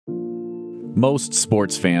Most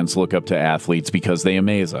sports fans look up to athletes because they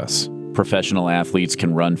amaze us. Professional athletes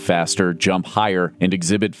can run faster, jump higher, and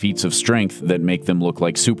exhibit feats of strength that make them look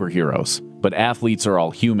like superheroes. But athletes are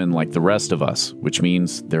all human like the rest of us, which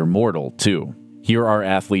means they're mortal too. Here are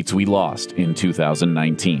athletes we lost in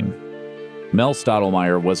 2019. Mel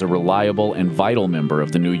Stottlemyre was a reliable and vital member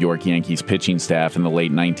of the New York Yankees pitching staff in the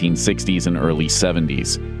late 1960s and early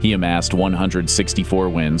 70s. He amassed 164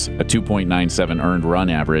 wins, a 2.97 earned run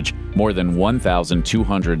average, more than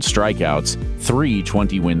 1,200 strikeouts, 3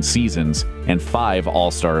 20-win seasons, and 5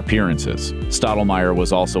 All-Star appearances. Stottlemyre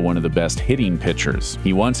was also one of the best hitting pitchers.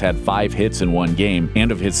 He once had 5 hits in one game,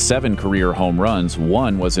 and of his 7 career home runs,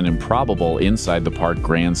 1 was an improbable inside-the-park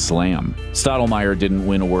grand slam. Stottlemyre didn't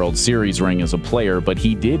win a World Series ring as a player, but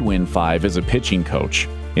he did win 5 as a pitching coach.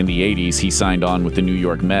 In the 80s, he signed on with the New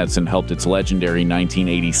York Mets and helped its legendary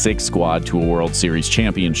 1986 squad to a World Series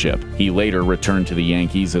championship. He later returned to the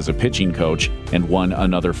Yankees as a pitching coach and won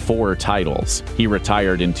another 4 titles. He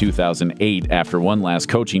retired in 2008 after one last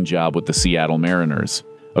coaching job with the Seattle Mariners.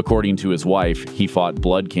 According to his wife, he fought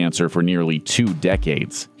blood cancer for nearly 2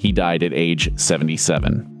 decades. He died at age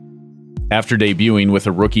 77. After debuting with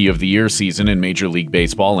a Rookie of the Year season in Major League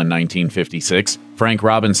Baseball in 1956, Frank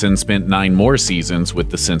Robinson spent 9 more seasons with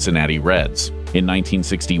the Cincinnati Reds. In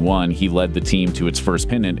 1961, he led the team to its first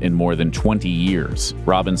pennant in more than 20 years.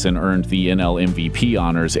 Robinson earned the NL MVP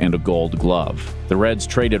honors and a Gold Glove. The Reds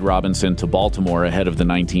traded Robinson to Baltimore ahead of the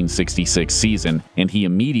 1966 season, and he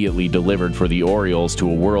immediately delivered for the Orioles to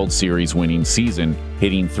a World Series winning season,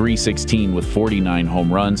 hitting .316 with 49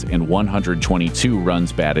 home runs and 122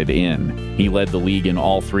 runs batted in. He led the league in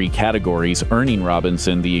all 3 categories, earning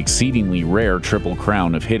Robinson the exceedingly rare Triple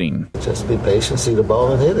Crown of hitting. Just be patient, see the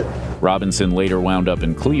ball, and hit it. Robinson later wound up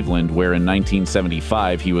in Cleveland, where in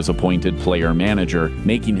 1975 he was appointed player manager,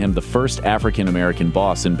 making him the first African-American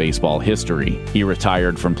boss in baseball history. He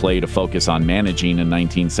retired from play to focus on managing in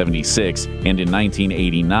 1976, and in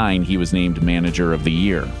 1989 he was named Manager of the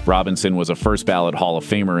Year. Robinson was a first-ballot Hall of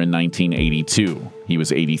Famer in 1982. He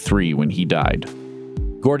was 83 when he died.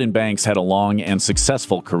 Gordon Banks had a long and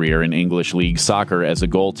successful career in English League Soccer as a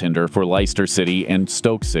goaltender for Leicester City and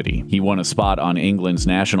Stoke City. He won a spot on England's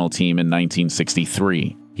national team in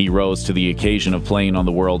 1963. He rose to the occasion of playing on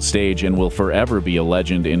the world stage and will forever be a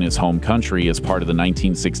legend in his home country as part of the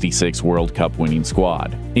 1966 World Cup winning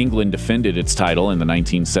squad. England defended its title in the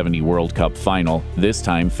 1970 World Cup final, this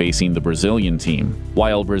time facing the Brazilian team.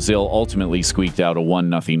 While Brazil ultimately squeaked out a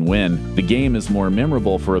 1-0 win, the game is more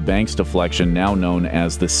memorable for a Banks deflection now known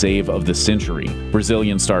as the save of the century.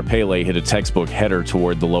 Brazilian star Pelé hit a textbook header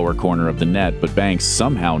toward the lower corner of the net, but Banks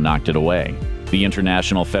somehow knocked it away. The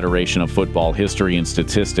International Federation of Football History and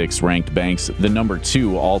Statistics ranked Banks the number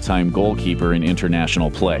 2 all-time goalkeeper in international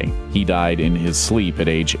play. He died in his sleep at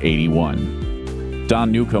age 81. Don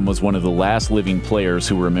Newcombe was one of the last living players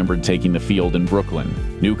who remembered taking the field in Brooklyn.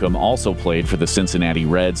 Newcombe also played for the Cincinnati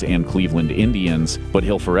Reds and Cleveland Indians, but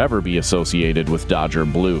he'll forever be associated with Dodger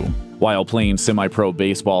Blue. While playing semi-pro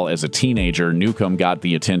baseball as a teenager, Newcombe got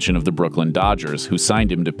the attention of the Brooklyn Dodgers, who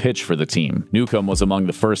signed him to pitch for the team. Newcombe was among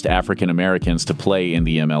the first African Americans to play in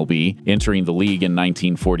the MLB, entering the league in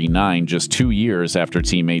 1949, just 2 years after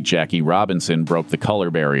teammate Jackie Robinson broke the color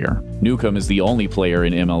barrier. Newcombe is the only player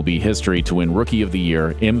in MLB history to win Rookie of the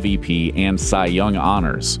Year, MVP, and Cy Young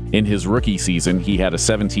honors. In his rookie season, he had a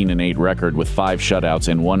 17-8 record with 5 shutouts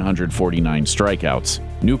and 149 strikeouts.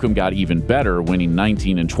 Newcombe got even better, winning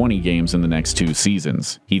 19 and 20 games in the next 2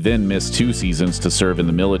 seasons. He then missed 2 seasons to serve in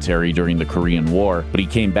the military during the Korean War, but he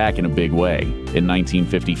came back in a big way. In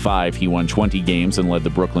 1955, he won 20 games and led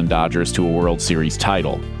the Brooklyn Dodgers to a World Series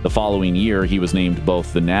title. The following year, he was named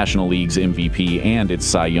both the National League's MVP and its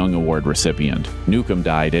Cy Young Award recipient. Newcombe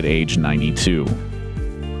died at age 92.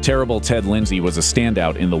 Terrible Ted Lindsay was a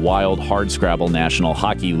standout in the wild hardscrabble National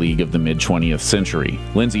Hockey League of the mid-20th century.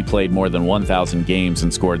 Lindsay played more than 1,000 games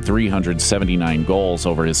and scored 379 goals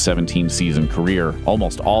over his 17-season career,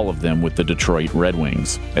 almost all of them with the Detroit Red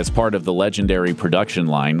Wings. As part of the legendary production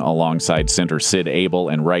line, alongside center Sid Abel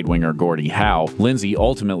and right-winger Gordie Howe, Lindsay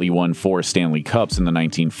ultimately won 4 Stanley Cups in the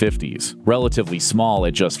 1950s. Relatively small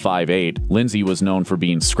at just 5'8", Lindsay was known for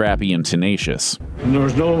being scrappy and tenacious. And there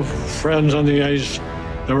was no friends on the ice.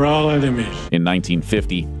 They were all enemies. In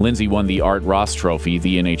 1950, Lindsay won the Art Ross Trophy,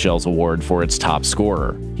 the NHL's award for its top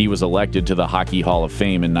scorer. He was elected to the Hockey Hall of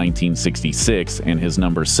Fame in 1966, and his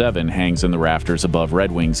number 7 hangs in the rafters above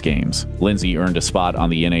Red Wings games. Lindsay earned a spot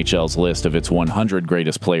on the NHL's list of its 100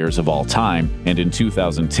 greatest players of all time, and in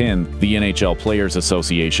 2010, the NHL Players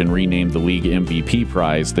Association renamed the league MVP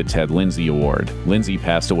prize the Ted Lindsay Award. Lindsay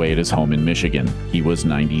passed away at his home in Michigan. He was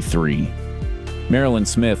 93. Marilynn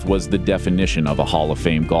Smith was the definition of a Hall of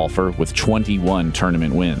Fame golfer with 21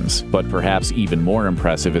 tournament wins. But perhaps even more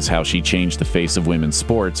impressive is how she changed the face of women's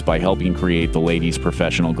sports by helping create the Ladies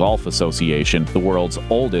Professional Golf Association, the world's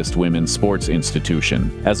oldest women's sports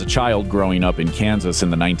institution. As a child growing up in Kansas in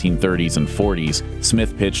the 1930s and 40s,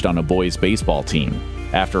 Smith pitched on a boys' baseball team.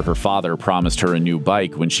 After her father promised her a new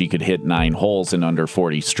bike when she could hit 9 holes in under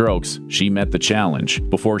 40 strokes, she met the challenge.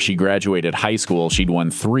 Before she graduated high school, she'd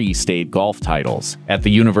won 3 state golf titles. At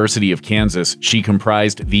the University of Kansas, she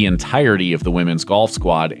comprised the entirety of the women's golf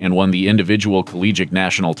squad and won the individual collegiate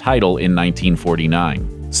national title in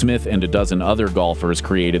 1949. Smith and a dozen other golfers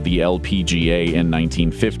created the LPGA in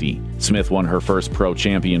 1950. Smith won her first pro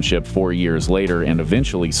championship 4 years later and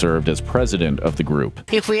eventually served as president of the group.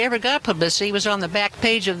 If we ever got publicity, it was on the back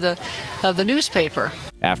page of the newspaper.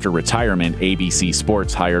 After retirement, ABC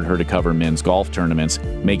Sports hired her to cover men's golf tournaments,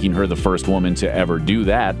 making her the first woman to ever do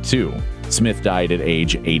that, too. Smith died at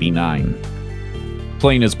age 89.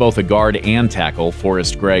 Playing as both a guard and tackle,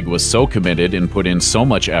 Forrest Gregg was so committed and put in so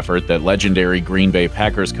much effort that legendary Green Bay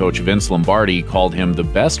Packers coach Vince Lombardi called him the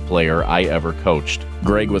best player I ever coached.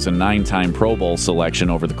 Gregg was a 9-time Pro Bowl selection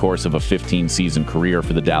over the course of a 15-season career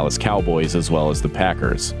for the Dallas Cowboys as well as the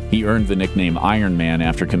Packers. He earned the nickname Iron Man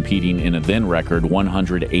after competing in a then-record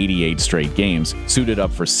 188 straight games, suited up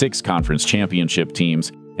for 6 conference championship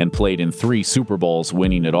teams, and played in 3 Super Bowls,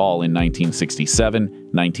 winning it all in 1967,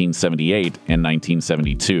 1978, and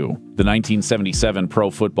 1972. The 1977 Pro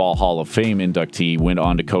Football Hall of Fame inductee went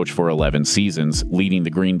on to coach for 11 seasons, leading the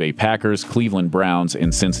Green Bay Packers, Cleveland Browns,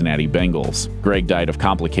 and Cincinnati Bengals. Gregg died of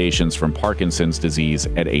complications from Parkinson's disease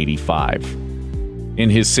at 85. In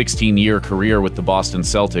his 16-year career with the Boston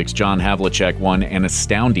Celtics, John Havlicek won an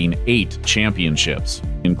astounding 8 championships,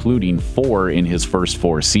 including 4 in his first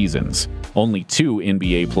 4 seasons. Only 2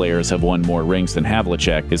 NBA players have won more rings than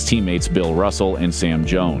Havlicek, his teammates Bill Russell and Sam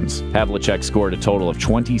Jones. Havlicek scored a total of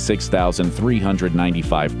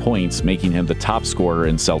 26,395 points, making him the top scorer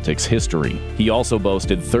in Celtics history. He also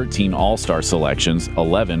boasted 13 All-Star selections,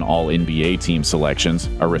 11 All-NBA team selections,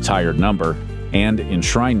 a retired number, and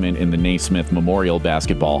enshrinement in the Naismith Memorial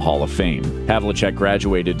Basketball Hall of Fame. Havlicek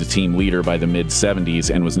graduated to team leader by the mid-70s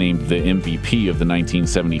and was named the MVP of the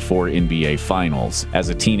 1974 NBA Finals. As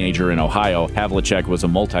a teenager in Ohio, Havlicek was a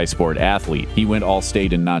multi-sport athlete. He went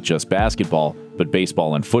all-state in not just basketball, but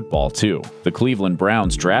baseball and football too. The Cleveland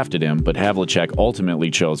Browns drafted him, but Havlicek ultimately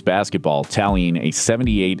chose basketball, tallying a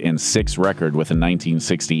 78-6 record with a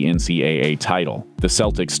 1960 NCAA title. The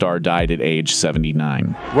Celtics star died at age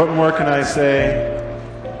 79. What more can I say?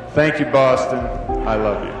 Thank you, Boston. I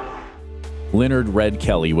love you. Leonard "Red"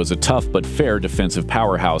 Kelly was a tough but fair defensive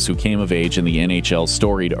powerhouse who came of age in the NHL's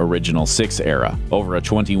storied Original Six era. Over a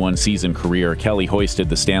 21-season career, Kelly hoisted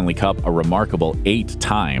the Stanley Cup a remarkable 8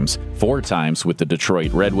 times, 4 times with the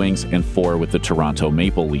Detroit Red Wings and 4 with the Toronto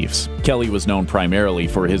Maple Leafs. Kelly was known primarily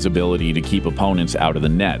for his ability to keep opponents out of the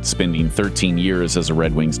net, spending 13 years as a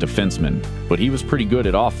Red Wings defenseman. But he was pretty good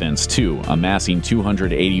at offense too, amassing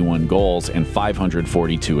 281 goals and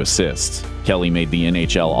 542 assists. Kelly made the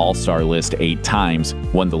NHL All-Star list 8 times,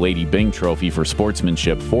 won the Lady Byng Trophy for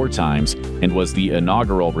sportsmanship 4 times, and was the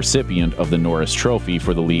inaugural recipient of the Norris Trophy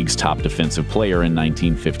for the league's top defensive player in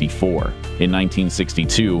 1954. In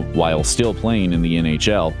 1962, while still playing in the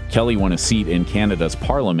NHL, Kelly won a seat in Canada's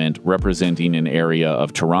Parliament representing an area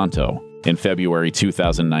of Toronto. In February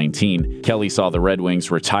 2019, Kelly saw the Red Wings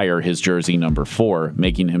retire his jersey number 4,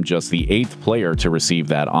 making him just the 8th player to receive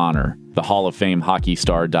that honor. The Hall of Fame hockey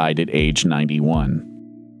star died at age 91.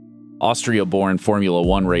 Austria-born Formula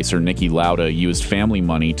One racer Niki Lauda used family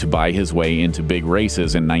money to buy his way into big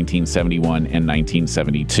races in 1971 and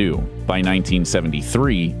 1972. By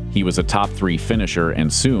 1973, he was a top 3 finisher,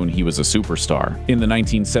 and soon he was a superstar. In the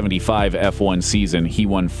 1975 F1 season, he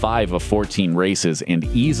won 5 of 14 races and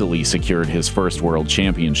easily secured his first world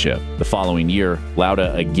championship. The following year,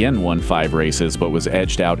 Lauda again won 5 races but was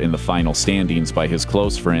edged out in the final standings by his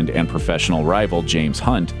close friend and professional rival James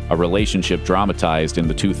Hunt, a relationship dramatized in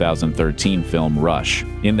the 2013 film Rush.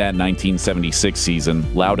 In that 1976 season,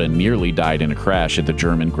 Lauda nearly died in a crash at the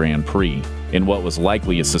German Grand Prix. In what was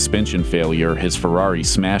likely a suspension failure, his Ferrari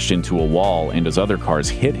smashed into a wall and as other cars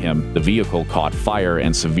hit him, the vehicle caught fire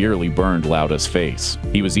and severely burned Lauda's face.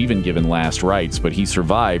 He was even given last rites, but he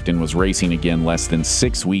survived and was racing again less than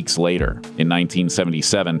 6 weeks later. In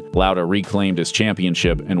 1977, Lauda reclaimed his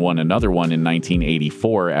championship and won another one in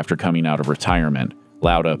 1984 after coming out of retirement.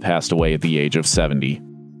 Lauda passed away at the age of 70.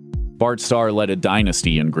 Bart Starr led a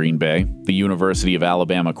dynasty in Green Bay. The University of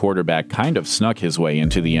Alabama quarterback kind of snuck his way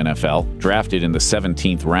into the NFL, drafted in the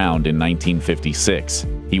 17th round in 1956.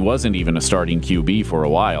 He wasn't even a starting QB for a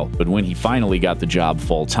while, but when he finally got the job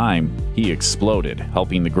full-time, he exploded,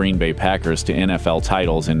 helping the Green Bay Packers to NFL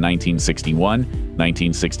titles in 1961,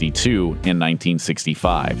 1962, and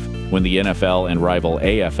 1965. When the NFL and rival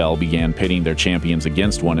AFL began pitting their champions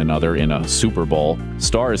against one another in a Super Bowl,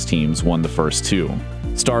 Starr's teams won the first two.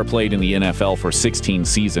 Starr played in the NFL for 16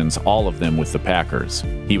 seasons, all of them with the Packers.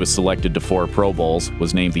 He was selected to 4 Pro Bowls,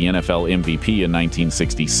 was named the NFL MVP in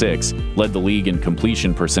 1966, led the league in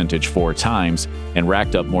completion percentage 4 times, and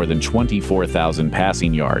racked up more than 24,000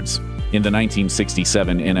 passing yards. In the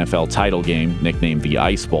 1967 NFL title game, nicknamed the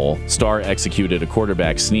Ice Bowl, Starr executed a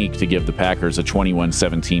quarterback sneak to give the Packers a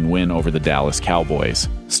 21-17 win over the Dallas Cowboys.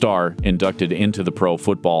 Starr, inducted into the Pro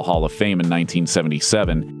Football Hall of Fame in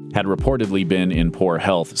 1977, had reportedly been in poor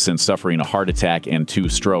health since suffering a heart attack and 2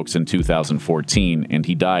 strokes in 2014, and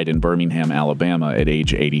he died in Birmingham, Alabama at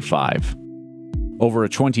age 85. Over a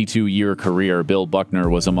 22-year career, Bill Buckner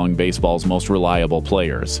was among baseball's most reliable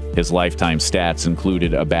players. His lifetime stats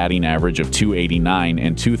included a batting average of .289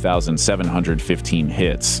 and 2,715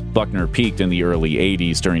 hits. Buckner peaked in the early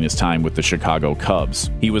 80s during his time with the Chicago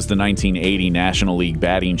Cubs. He was the 1980 National League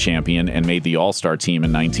batting champion and made the All-Star team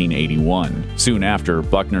in 1981. Soon after,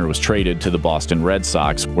 Buckner was traded to the Boston Red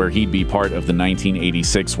Sox, where he'd be part of the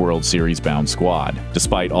 1986 World Series-bound squad.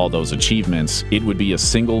 Despite all those achievements, it would be a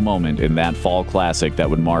single moment in that fall classic that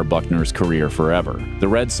would mar Buckner's career forever. The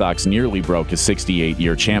Red Sox nearly broke a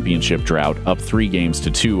 68-year championship drought, up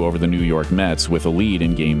 3-2 over the New York Mets with a lead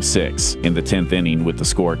in Game 6. In the 10th inning, with the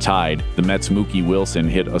score tied, the Mets' Mookie Wilson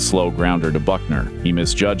hit a slow grounder to Buckner. He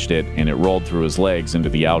misjudged it, and it rolled through his legs into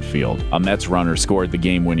the outfield. A Mets runner scored the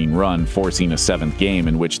game-winning run, forcing a 7th game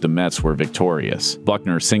in which the Mets were victorious.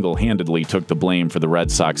 Buckner single-handedly took the blame for the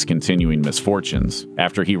Red Sox continuing misfortunes.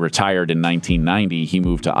 After he retired in 1990, he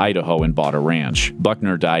moved to Idaho and bought a ranch.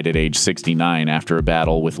 Buckner died at age 69 after a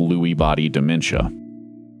battle with Lewy body dementia.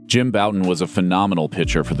 Jim Bouton was a phenomenal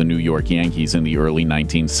pitcher for the New York Yankees in the early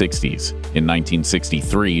 1960s. In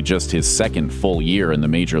 1963, just his second full year in the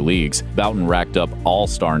major leagues, Bouton racked up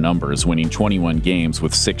all-star numbers, winning 21 games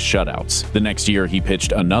with 6 shutouts. The next year, he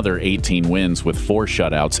pitched another 18 wins with 4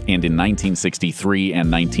 shutouts, and in 1963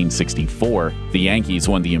 and 1964, the Yankees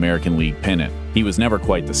won the American League pennant. He was never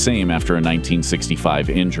quite the same after a 1965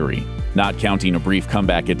 injury. Not counting a brief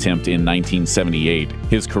comeback attempt in 1978,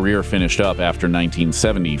 his career finished up after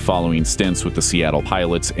 1970 following stints with the Seattle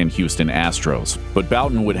Pilots and Houston Astros. But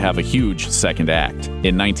Bouton would have a huge second act.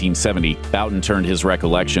 In 1970, Bouton turned his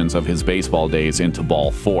recollections of his baseball days into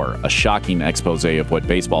Ball 4, a shocking expose of what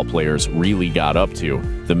baseball players really got up to.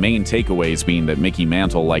 The main takeaways being that Mickey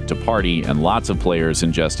Mantle liked to party and lots of players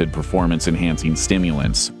ingested performance-enhancing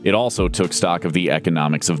stimulants. It also took stock of the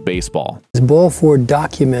economics of baseball. Ball 4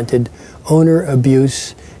 documented owner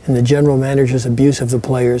abuse and the general manager's abuse of the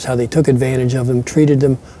players, how they took advantage of them, treated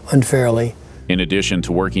them unfairly. In addition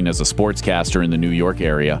to working as a sportscaster in the New York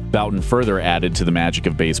area, Bouton further added to the magic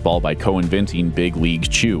of baseball by co-inventing Big League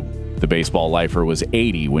Chew. The baseball lifer was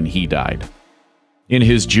 80 when he died. In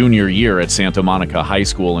his junior year at Santa Monica High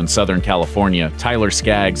School in Southern California, Tyler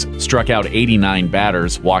Skaggs struck out 89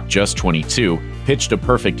 batters, walked just 22, pitched a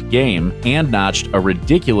perfect game, and notched a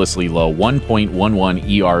ridiculously low 1.11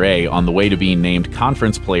 ERA on the way to being named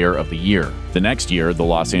Conference Player of the Year. The next year, the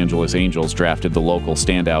Los Angeles Angels drafted the local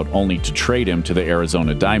standout only to trade him to the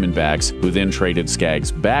Arizona Diamondbacks, who then traded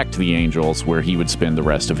Skaggs back to the Angels, where he would spend the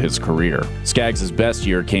rest of his career. Skaggs' best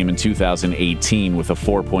year came in 2018 with a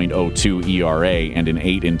 4.02 ERA and an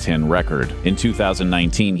 8-10 record. In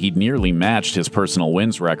 2019, he'd nearly matched his personal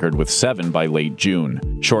wins record with 7 by late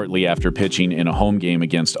June. Shortly after pitching in a home game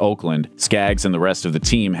against Oakland, Skaggs and the rest of the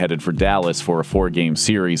team headed for Dallas for a 4-game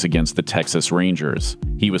series against the Texas Rangers.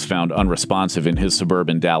 He was found unresponsive in his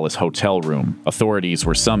suburban Dallas hotel room. Authorities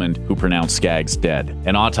were summoned, who pronounced Skaggs dead.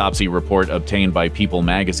 An autopsy report obtained by People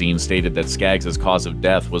magazine stated that Skaggs' cause of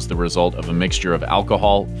death was the result of a mixture of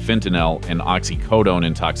alcohol, fentanyl, and oxycodone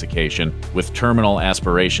intoxication with terminal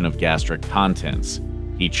aspiration of gastric contents.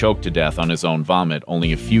 He choked to death on his own vomit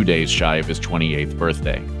only a few days shy of his 28th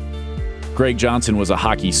birthday. Greg Johnson was a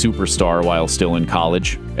hockey superstar while still in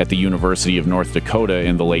college. At the University of North Dakota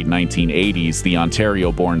in the late 1980s, the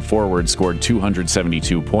Ontario-born forward scored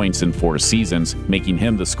 272 points in 4 seasons, making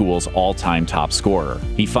him the school's all-time top scorer.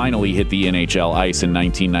 He finally hit the NHL ice in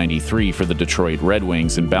 1993 for the Detroit Red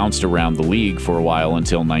Wings and bounced around the league for a while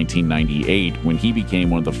until 1998, when he became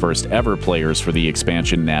one of the first ever players for the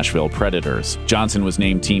expansion Nashville Predators. Johnson was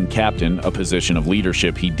named team captain, a position of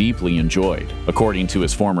leadership he deeply enjoyed. According to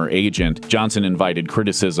his former agent, Johnson invited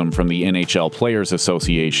criticism from the NHL Players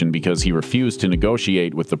Association because he refused to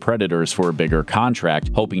negotiate with the Predators for a bigger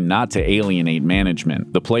contract, hoping not to alienate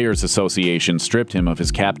management. The Players Association stripped him of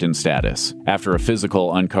his captain status. After a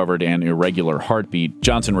physical uncovered an irregular heartbeat,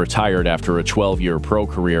 Johnson retired after a 12-year pro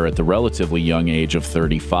career at the relatively young age of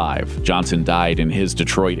 35. Johnson died in his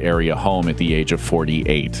Detroit area home at the age of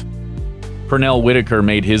 48. Pernell Whitaker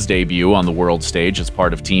made his debut on the world stage as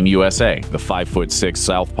part of Team USA. The 5'6"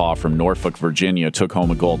 southpaw from Norfolk, Virginia took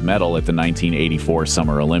home a gold medal at the 1984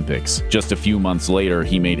 Summer Olympics. Just a few months later,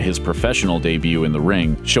 he made his professional debut in the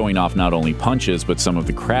ring, showing off not only punches but some of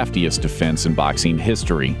the craftiest defense in boxing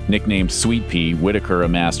history. Nicknamed Sweet Pea, Whitaker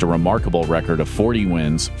amassed a remarkable record of 40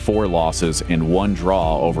 wins, 4 losses, and 1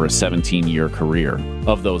 draw over a 17-year career.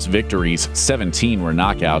 Of those victories, 17 were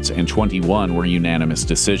knockouts and 21 were unanimous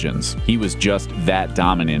decisions. He was just that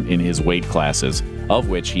dominant in his weight classes, of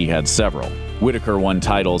which he had several. Whitaker won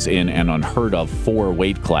titles in an unheard-of 4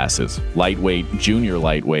 weight classes: lightweight, junior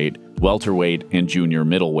lightweight, welterweight, and junior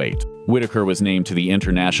middleweight. Whitaker was named to the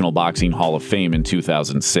International Boxing Hall of Fame in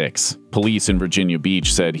 2006. Police in Virginia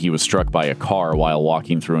Beach said he was struck by a car while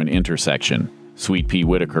walking through an intersection. Sweet Pea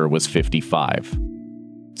Whitaker was 55.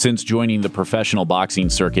 Since joining the professional boxing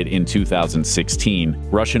circuit in 2016,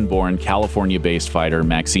 Russian-born, California-based fighter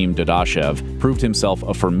Maxim Dadashev proved himself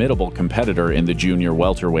a formidable competitor in the junior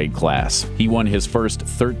welterweight class. He won his first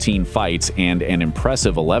 13 fights, and an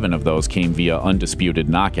impressive 11 of those came via undisputed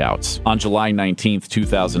knockouts. On July 19,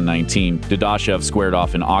 2019, Dadashev squared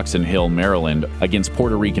off in Oxon Hill, Maryland, against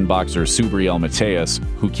Puerto Rican boxer Subriel Mateus,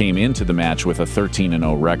 who came into the match with a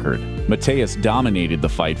 13-0 record. Mateus dominated the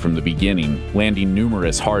fight from the beginning, landing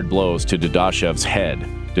numerous hard blows to Dadashev's head.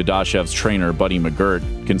 Dadashev's trainer, Buddy McGirt,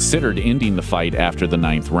 considered ending the fight after the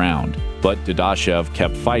 9th round, but Dadashev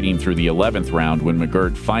kept fighting through the 11th round when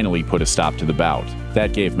McGirt finally put a stop to the bout.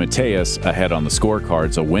 That gave Mateus, ahead on the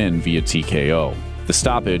scorecards, a win via TKO. The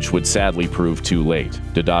stoppage would sadly prove too late.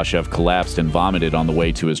 Dadashev collapsed and vomited on the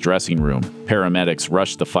way to his dressing room. Paramedics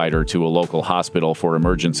rushed the fighter to a local hospital for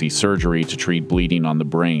emergency surgery to treat bleeding on the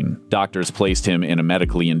brain. Doctors placed him in a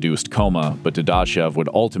medically induced coma, but Dadashev would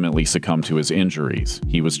ultimately succumb to his injuries.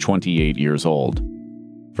 He was 28 years old.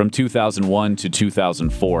 From 2001 to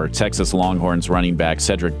 2004, Texas Longhorns running back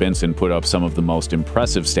Cedric Benson put up some of the most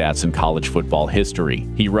impressive stats in college football history.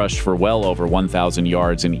 He rushed for well over 1,000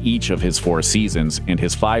 yards in each of his 4 seasons, and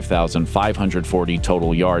his 5,540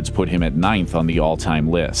 total yards put him at 9th on the all-time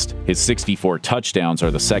list. His 64 touchdowns are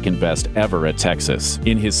the second best ever at Texas.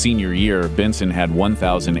 In his senior year, Benson had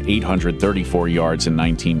 1,834 yards and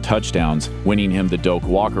 19 touchdowns, winning him the Doak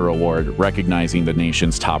Walker Award, recognizing the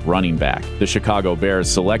nation's top running back. The Chicago Bears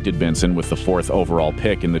selected Benson with the 4th overall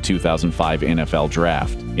pick in the 2005 NFL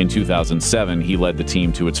Draft. In 2007, he led the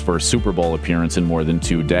team to its first Super Bowl appearance in more than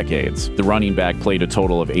 2 decades. The running back played a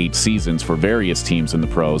total of 8 seasons for various teams in the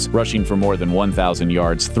pros, rushing for more than 1,000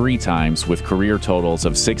 yards 3 times, with career totals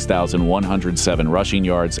of 6,107 rushing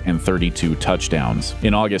yards and 32 touchdowns.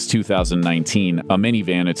 In August 2019, a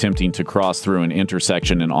minivan attempting to cross through an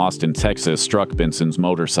intersection in Austin, Texas, struck Benson's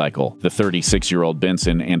motorcycle. The 36-year-old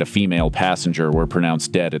Benson and a female passenger were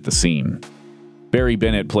pronounced dead at the scene. Barry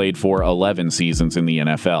Bennett played for 11 seasons in the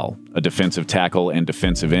NFL. A defensive tackle and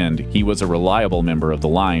defensive end, he was a reliable member of the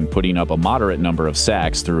line, putting up a moderate number of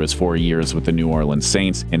sacks through his 4 years with the New Orleans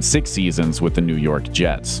Saints and 6 seasons with the New York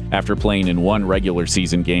Jets. After playing in 1 regular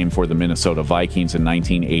season game for the Minnesota Vikings in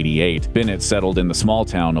 1988, Bennett settled in the small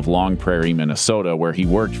town of Long Prairie, Minnesota, where he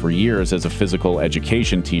worked for years as a physical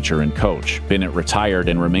education teacher and coach. Bennett retired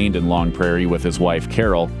and remained in Long Prairie with his wife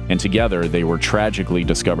Carol, and together they were tragically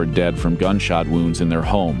discovered dead from gunshot wounds in their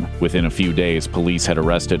home. Within a few days, police had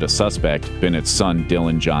arrested a suspect, Bennett's son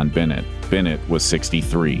Dylan John Bennett. Bennett was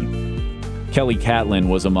 63. Kelly Catlin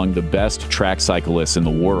was among the best track cyclists in the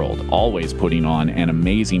world, always putting on an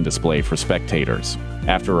amazing display for spectators.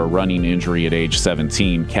 After a running injury at age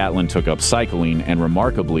 17, Catlin took up cycling, and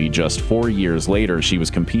remarkably, just 4 years later, she was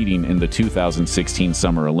competing in the 2016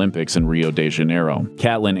 Summer Olympics in Rio de Janeiro.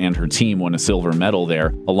 Catlin and her team won a silver medal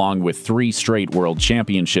there, along with 3 straight world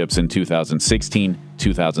championships in 2016,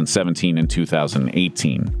 2017, and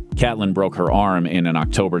 2018. Catlin broke her arm in an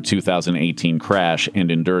October 2018 crash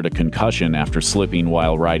and endured a concussion after slipping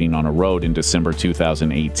while riding on a road in December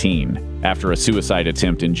 2018. After a suicide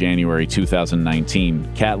attempt in January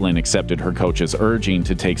 2019, Catlin accepted her coach's urging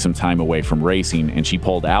to take some time away from racing, and she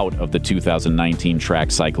pulled out of the 2019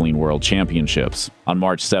 Track Cycling World Championships. On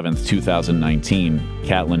March 7, 2019,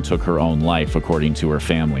 Catlin took her own life, according to her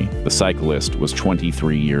family. The cyclist was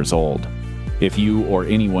 23 years old. If you or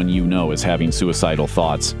anyone you know is having suicidal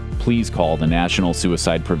thoughts, please call the National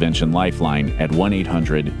Suicide Prevention Lifeline at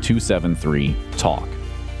 1-800-273-TALK.